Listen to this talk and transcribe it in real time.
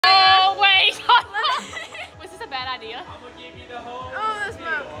bad idea. I'm going to give you the whole the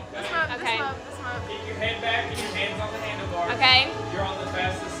smoke. The smoke, Okay. the smoke. Keep your head back and your hands on the handlebars. Okay. You're on the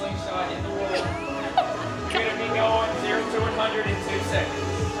fastest slingshot in the world. You're going to be going 0 to 100 in 2 seconds.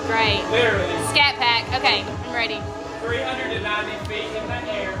 Great. Literally. Scat pack. Okay, I'm ready. 390 feet in the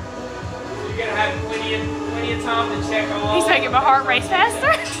air. You're going to have plenty of time to check all. He's making my heart race faster.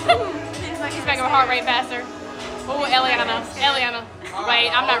 He's making my heart rate faster. Oh, Elliona. Elliona. Wait,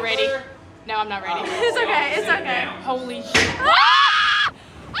 I'm not ready. No, I'm not ready. It's okay, it's okay. Holy shit. Ah!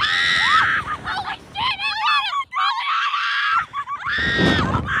 Ah! Holy shit, Elliona!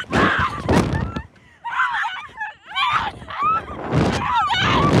 Oh my god!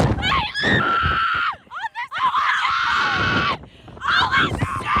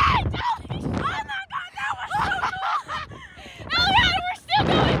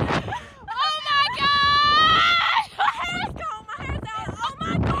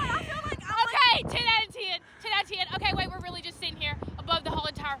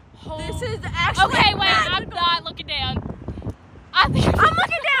 This is actually okay, wait, I'm not looking down. I'm looking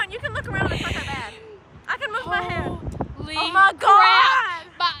down. You can look around. It's not that bad. I can move my head. Oh my god!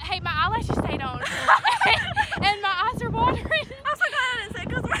 Hey, my eyelashes stayed on. And my eyes are watering. I'm so glad I didn't say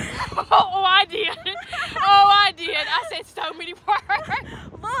because Oh, I did. Oh, I did. I said so many words.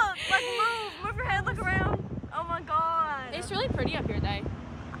 Look, like move your head, look around. Oh my god. It's really pretty up here, though.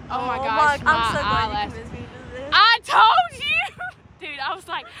 Oh my gosh, I'm so glad eyelashes. you convinced me to do this. I told you! Dude, I was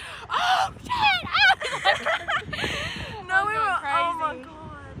like, oh shit! No, we were, crazy. oh my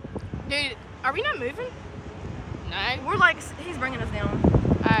god. Dude, are we not moving? No. We're like, he's bringing us down.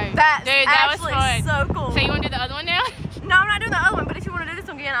 Oh. That's dude, that was actually fun. so cool. So you want to do the other one now? No, I'm not doing the other one, but if you want to do this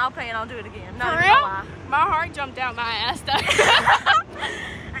one again, I'll pay and I'll do it again. No, For no real? lie. My heart jumped out my ass though.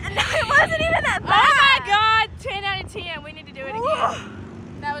 No, it wasn't even that bad. Oh my god, 10 out of 10. We need to do it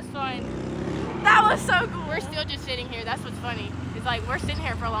again. That was fun. That was so cool. We're still just sitting here. That's what's funny. It's like we're sitting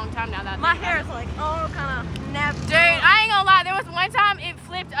here for a long time now. My hair is like, oh, kind of napped. Dude, I ain't gonna lie. There was one time it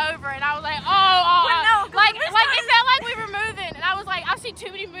flipped over and I was like, oh, no, like it felt like we were moving. And I was like, I've seen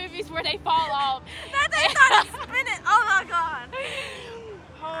too many movies where they fall off. That thing started spinning. Oh my god.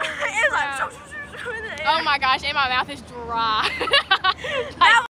 Holy It was like, crap. in the air. Oh my gosh, and my mouth is dry. That